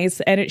really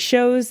nice, and it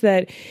shows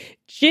that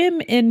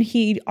Jim, and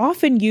he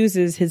often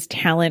uses his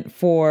talent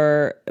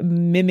for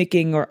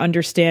mimicking or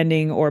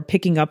understanding or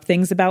picking up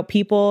things about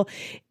people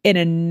in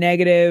a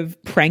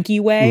negative, pranky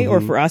way,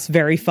 or for us,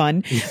 very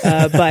fun.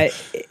 But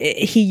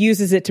he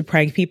uses it to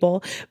prank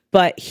people.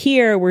 But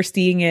here we're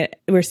seeing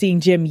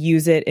Jim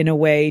use it in a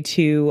way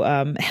to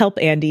help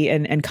Andy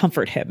and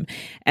comfort him.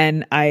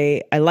 And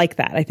I like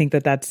that. I think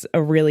that that's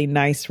a really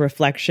nice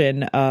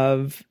reflection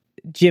of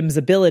Jim's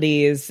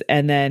abilities,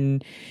 and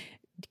then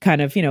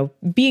kind of,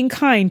 being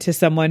kind to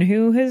someone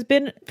who has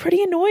been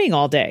pretty annoying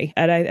all day.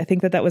 And I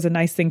think that was a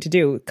nice thing to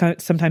do.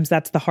 Sometimes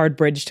that's the hard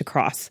bridge to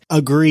cross.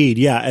 Agreed.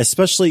 Yeah.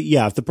 Especially,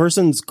 if the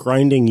person's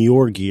grinding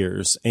your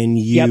gears and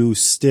you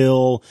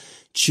still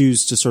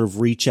choose to sort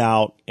of reach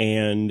out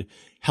and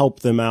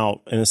help them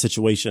out in a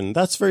situation,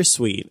 that's very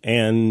sweet.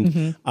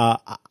 And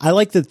I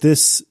like that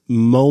this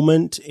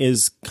moment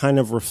is kind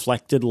of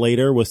reflected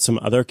later with some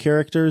other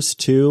characters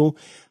too.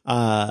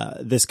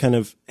 This kind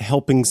of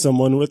helping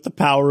someone with the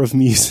power of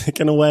music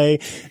in a way.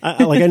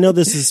 I know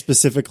this is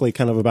specifically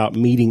kind of about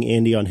meeting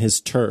Andy on his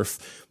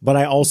turf, but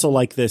I also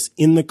like this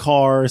in the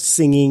car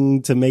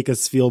singing to make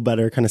us feel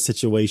better kind of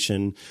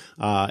situation.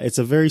 It's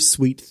a very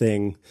sweet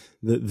thing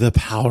the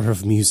power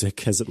of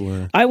music, as it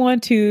were. I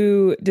want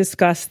to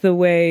discuss the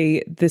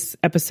way this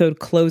episode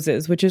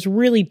closes, which is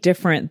really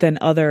different than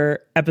other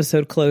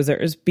episode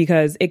closers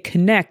because it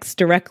connects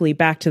directly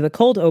back to the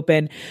cold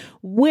open,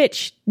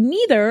 which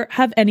neither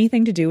have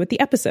anything to do with the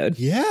episode.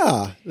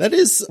 Yeah, that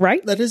is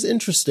right. That is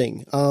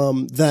interesting.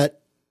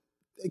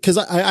 Because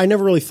I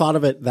never really thought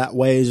of it that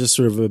way, as just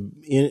sort of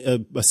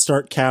a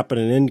start cap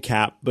and an end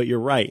cap. But you're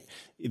right.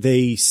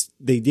 They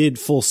did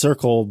full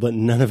circle, but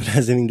none of it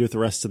has anything to do with the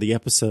rest of the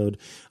episode.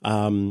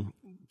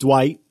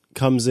 Dwight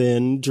comes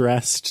in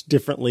dressed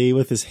differently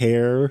with his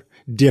hair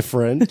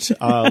different,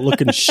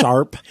 looking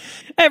sharp.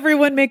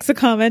 Everyone makes a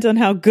comment on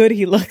how good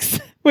he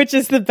looks, which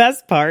is the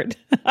best part.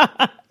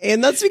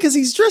 And that's because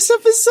he's dressed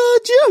up as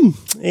Jim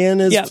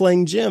and is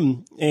playing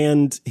Jim.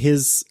 And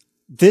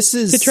this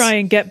is to try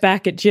and get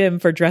back at Jim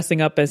for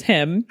dressing up as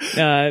him,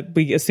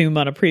 we assume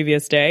on a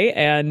previous day.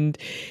 And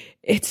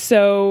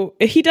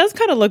he does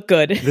kind of look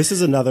good. This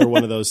is another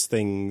one of those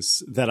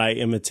things that I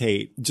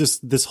imitate.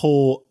 Just this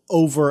whole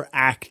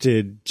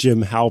overacted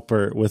Jim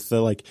Halpert with the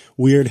like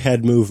weird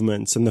head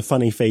movements and the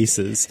funny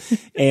faces.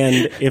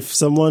 And if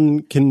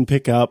someone can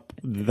pick up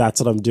that's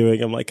what I'm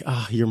doing, I'm like,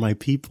 you're my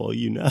people,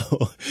 you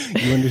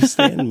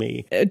understand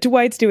me.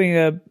 Dwight's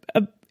doing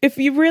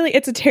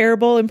it's a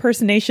terrible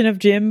impersonation of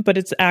Jim, but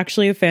it's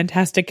actually a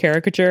fantastic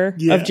caricature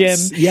of Jim.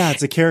 Yeah,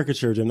 it's a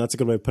caricature of Jim. That's a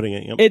good way of putting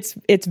it. Yep.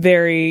 It's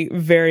very,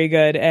 very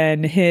good.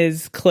 And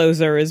his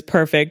closer is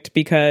perfect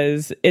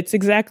because it's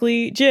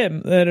exactly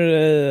Jim.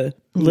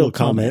 Little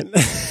comment.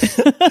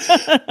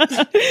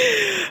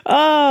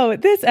 Oh,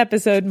 this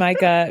episode,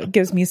 Micah,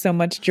 gives me so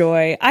much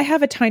joy. I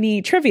have a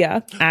tiny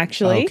trivia,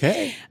 actually.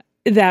 Okay.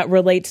 That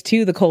relates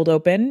to the cold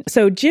open.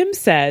 So Jim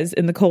says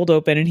in the cold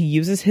open, and he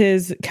uses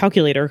his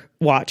calculator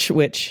watch,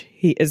 which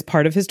he is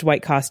part of his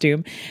Dwight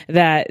costume,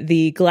 that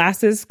the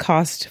glasses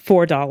cost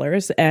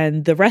 $4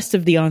 and the rest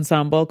of the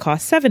ensemble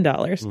cost $7.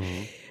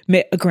 Mm-hmm.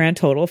 A grand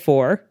total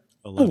for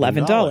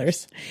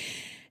 $11.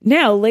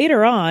 Now,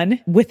 later on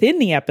within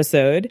the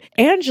episode,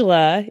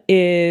 Angela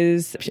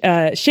is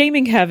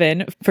shaming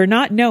Kevin for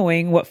not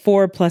knowing what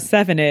 4 plus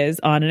 7 is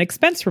on an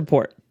expense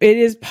report. It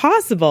is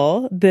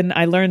possible, then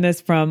I learned this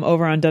from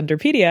over on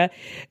Dunderpedia,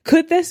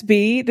 could this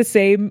be the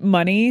same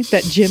money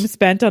that Jim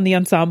spent on the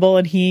ensemble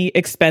and he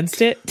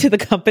expensed it to the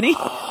company?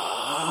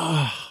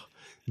 I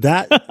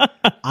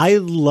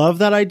love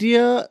that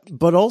idea,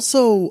 but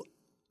also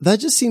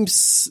that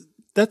seems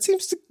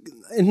to,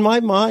 in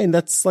my mind,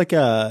 that's like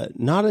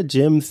not a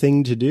Jim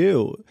thing to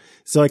do.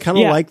 So I kind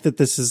of like that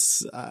this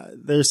is,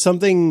 there's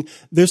something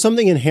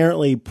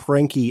inherently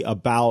pranky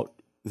about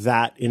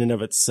that in and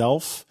of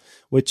itself,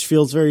 which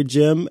feels very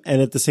Jim.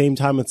 And at the same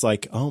time, it's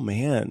like, oh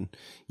man,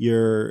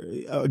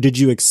 did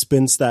you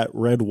expense that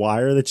red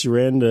wire that you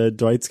ran to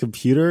Dwight's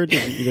computer?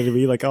 You know what I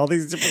mean? Like all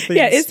these different things.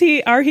 Yeah. Is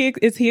he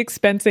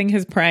expensing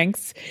his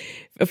pranks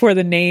for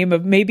the name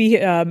of maybe,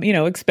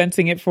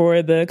 expensing it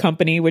for the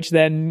company, which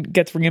then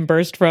gets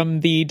reimbursed from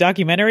the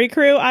documentary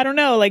crew? I don't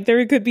know. Like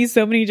there could be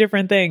so many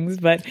different things,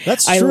 but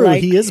that's true.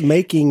 He is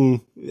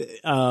making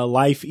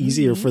life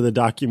easier for the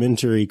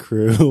documentary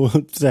crew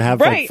to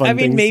have right. Like, fun I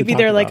mean, maybe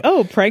they're about.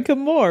 Like, prank him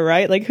more,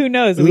 right? Like who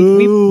knows?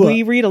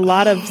 We read a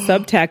lot of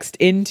subtext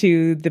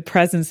into the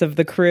presence of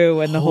the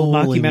crew and the whole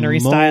mockumentary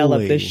style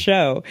of this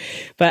show.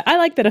 But I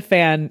like that a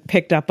fan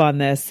picked up on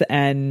this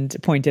and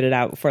pointed it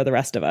out for the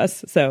rest of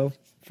us. So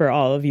for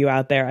all of you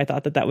out there, I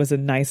thought that was a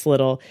nice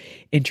little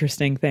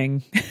interesting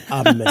thing.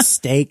 A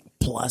mistake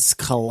plus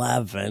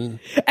Clevin. And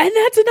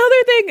that's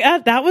another thing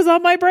that was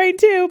on my brain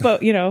too,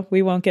 but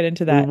we won't get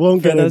into that. For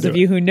those of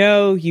you who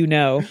know, you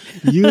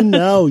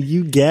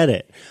get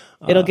it.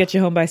 It'll get you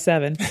home by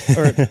 7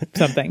 or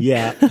something.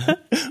 Yeah,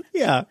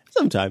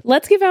 sometime.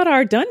 Let's give out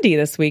our Dundie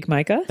this week,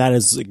 Micah. That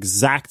is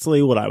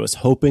exactly what I was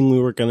hoping we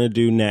were going to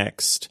do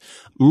next.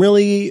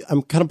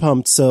 I'm kind of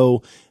pumped.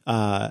 So,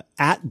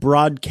 at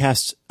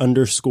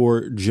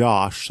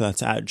broadcast_Josh,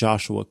 that's at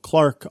Joshua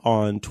Clark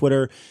on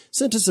Twitter,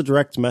 sent us a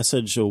direct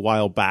message a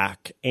while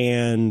back,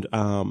 and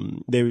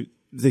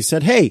they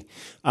said, hey,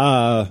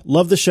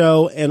 love the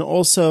show, and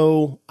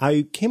also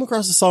I came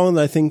across a song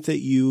that I think that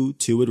you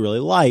two would really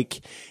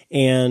like,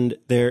 and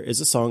there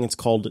is a song, it's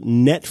called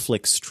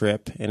Netflix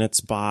Trip, and it's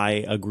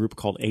by a group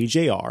called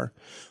AJR.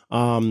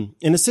 And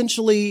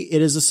essentially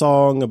it is a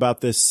song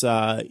about this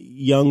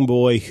young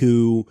boy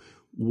who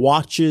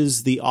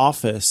watches The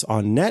Office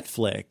on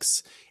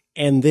Netflix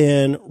and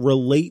then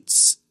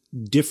relates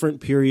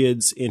different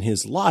periods in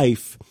his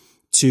life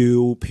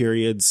to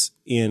periods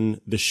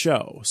in the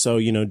show. So,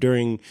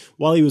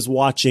 while he was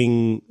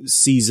watching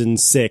season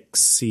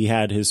 6, he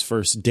had his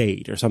first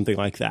date or something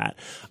like that.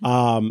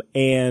 And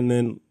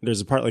then there's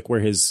a part like where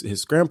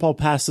his grandpa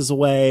passes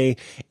away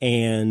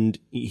and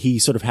he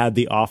sort of had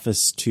The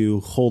Office to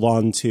hold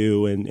on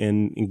to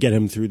and get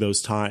him through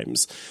those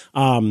times.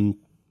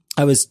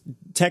 I was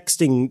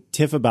texting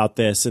Tiff about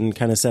this and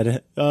kind of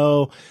said,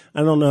 oh,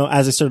 I don't know.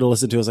 As I started to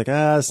listen to it, I was like,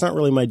 it's not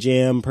really my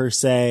jam per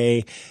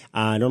se.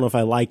 I don't know if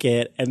I like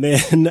it. And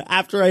then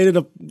after I ended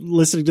up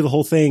listening to the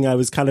whole thing, I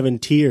was kind of in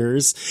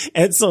tears.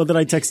 And so then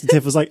I texted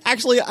Tiff, was like,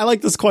 actually, I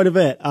like this quite a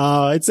bit.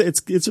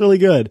 It's really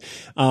good.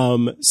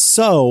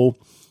 So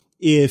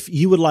if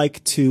you would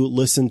like to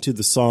listen to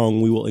the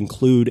song, we will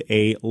include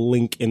a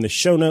link in the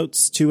show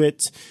notes to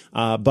it.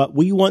 But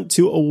we want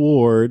to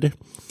award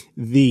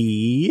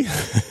the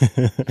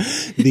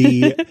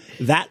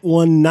That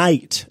One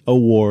Night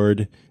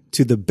Award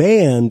to the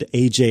band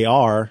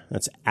AJR,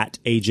 that's at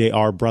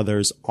AJR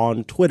Brothers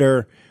on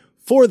Twitter,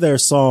 for their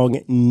song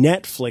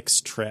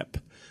Netflix Trip.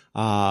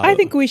 I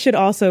think we should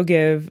also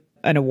give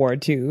an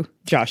award to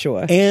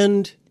Joshua.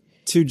 And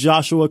to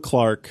Joshua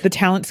Clark. The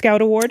Talent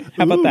Scout Award.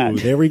 How about that?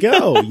 There we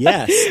go.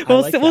 Yes.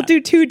 We'll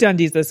do 2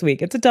 Dundies this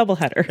week. It's a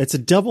doubleheader. It's a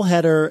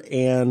doubleheader,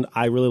 and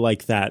I really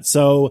like that.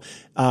 So,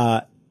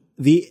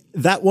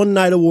 That One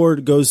Night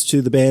Award goes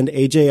to the band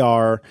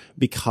AJR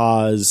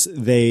because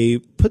they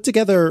put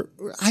together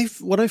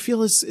what I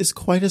feel is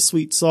quite a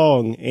sweet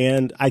song,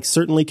 and I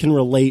certainly can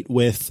relate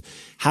with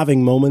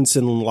having moments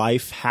in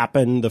life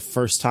happen the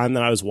first time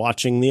that I was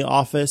watching The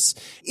Office.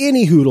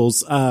 Any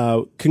hoodles,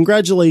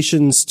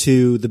 congratulations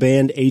to the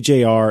band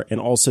AJR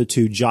and also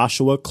to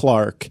Joshua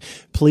Clark.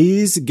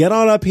 Please get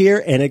on up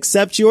here and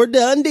accept your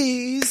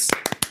Dundies.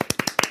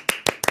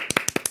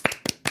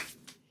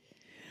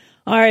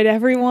 All right,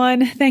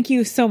 everyone. Thank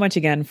you so much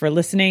again for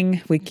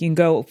listening. We can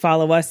go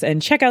follow us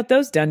and check out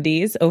those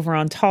Dundies over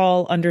on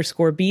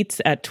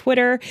tall_beats at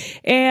Twitter.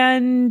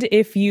 And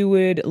if you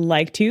would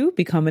like to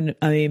become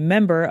a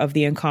member of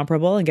The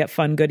Incomparable and get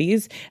fun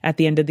goodies at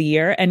the end of the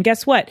year. And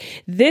guess what?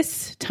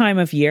 This time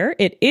of year,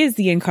 it is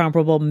The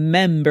Incomparable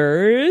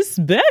members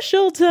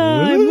special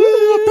time.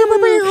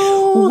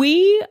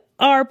 We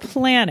are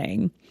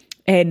planning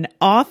an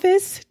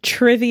Office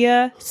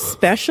Trivia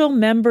special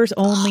members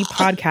only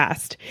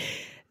podcast.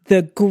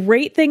 The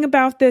great thing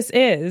about this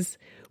is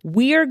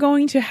we are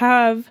going to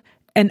have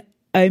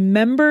a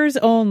members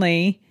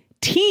only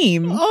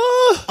team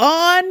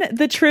on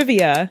the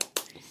trivia,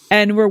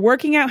 and we're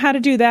working out how to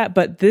do that,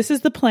 but this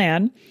is the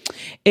plan.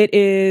 It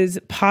is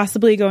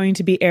possibly going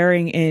to be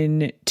airing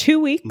in 2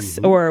 weeks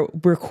or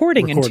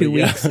recording in 2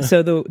 weeks. Yeah.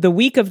 So the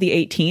week of the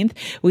 18th,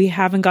 we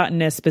haven't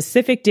gotten a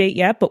specific date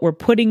yet, but we're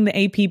putting the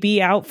APB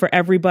out for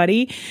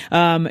everybody.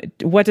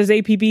 What does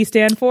APB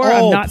stand for?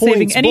 I'm not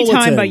saving any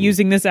time by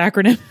using this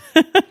acronym.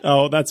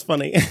 Oh, that's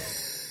funny.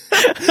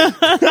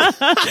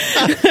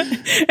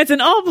 It's an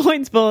all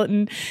points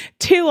bulletin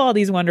to all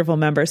these wonderful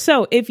members.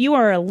 So if you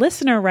are a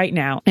listener right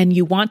now and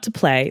you want to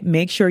play,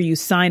 make sure you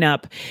sign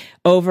up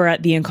over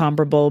at the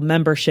Incomparable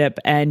membership,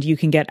 and you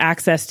can get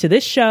access to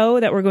this show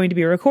that we're going to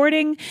be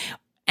recording.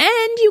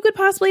 And you could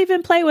possibly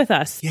even play with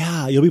us.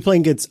 Yeah, you'll be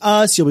playing against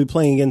us. You'll be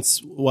playing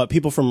against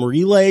people from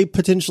Relay,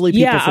 potentially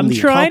people from the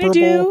Incomparable. I'm trying to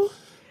do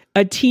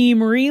a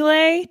team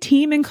Relay,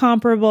 team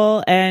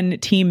Incomparable, and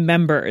team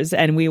members,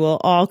 and we will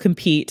all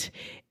compete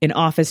in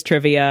Office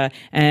Trivia,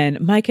 and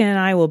Micah and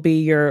I will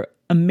be your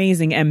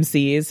amazing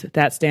MCs.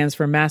 That stands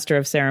for Master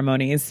of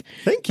Ceremonies.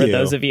 Thank you. For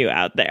those of you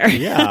out there.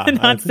 Yeah.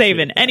 Not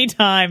saving any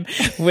time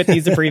with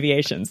these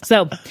abbreviations.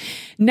 So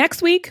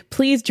next week,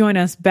 please join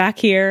us back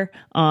here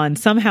on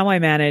Somehow I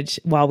Manage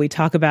while we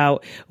talk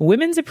about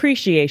women's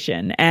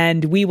appreciation.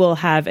 And we will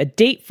have a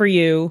date for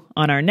you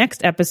on our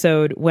next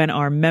episode when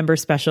our member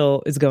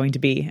special is going to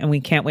be. And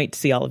we can't wait to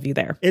see all of you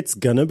there. It's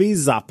going to be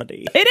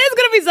zoppity. It is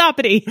going to be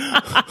zoppity.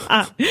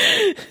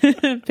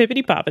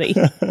 Pippity poppity.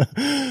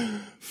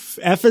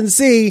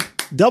 FNC,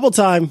 double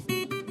time.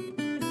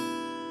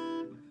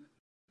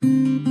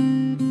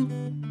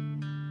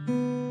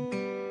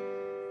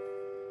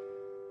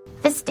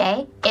 This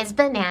day is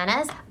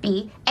bananas,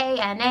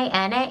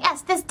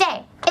 B-A-N-A-N-A-S. This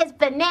day is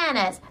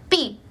bananas,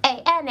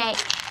 B-A-N-A.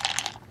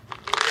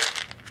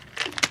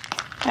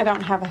 I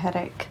don't have a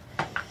headache.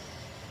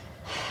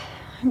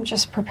 I'm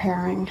just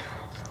preparing.